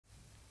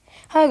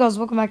Hi guys,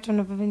 welcome back to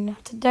another video.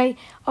 Today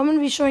I'm going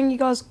to be showing you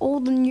guys all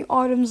the new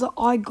items that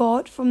I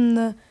got from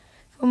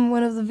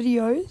one of the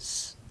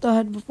videos that I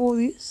had before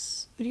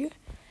this video.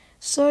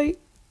 So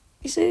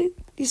you see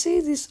this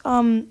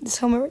this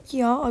helmet right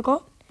here I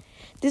got.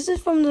 This is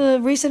from the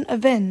recent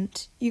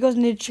event. You guys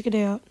need to check it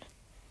out.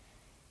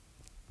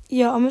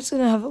 Yeah, I'm just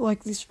gonna have it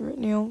like this right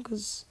now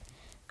because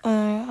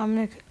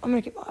I'm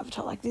gonna keep my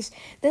avatar like this.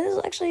 Then there's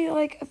actually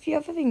like a few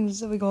other things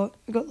that we got.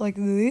 We got like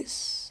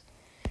this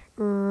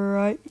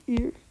right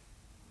here.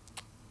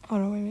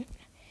 Hold on, wait a minute.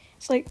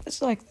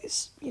 It's like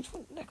this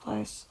beautiful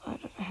necklace. I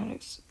don't know how to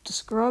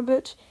describe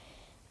it.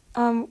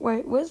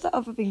 Wait, where's the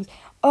other things?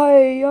 Oh,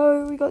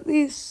 yo, we got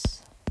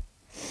this.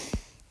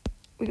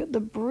 We got the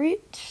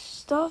Brit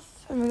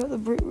stuff, and we got the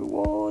Brit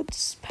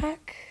rewards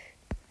pack.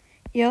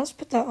 Yeah, let's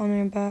put that on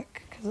our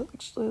back because it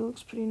actually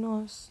looks pretty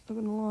nice. Not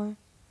gonna lie.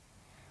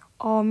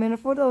 Oh man, I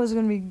thought that was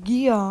gonna be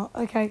gear.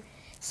 Okay,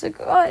 so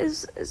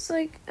guys, it's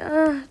like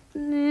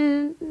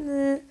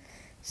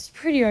it's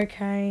pretty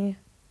okay.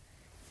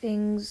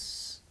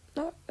 Things,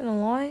 not gonna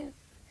lie,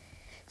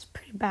 it's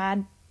pretty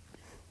bad.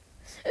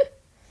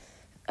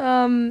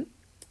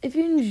 If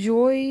you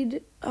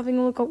enjoyed having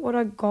a look at what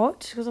I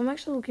got, because I'm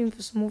actually looking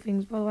for some more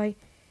things, by the way.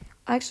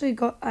 I actually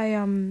got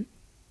a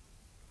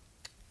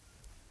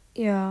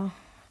yeah,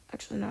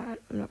 actually no,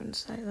 I'm not gonna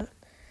say that.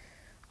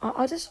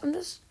 I'm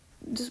just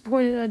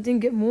disappointed I didn't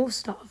get more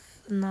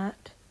stuff than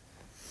that,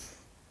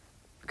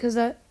 because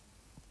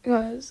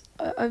guys,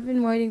 I've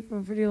been waiting for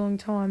a pretty long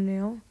time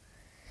now.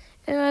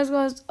 Anyways,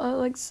 guys, I'd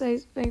like to say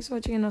thanks for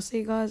watching, and I'll see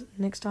you guys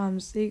next time.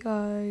 See you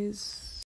guys.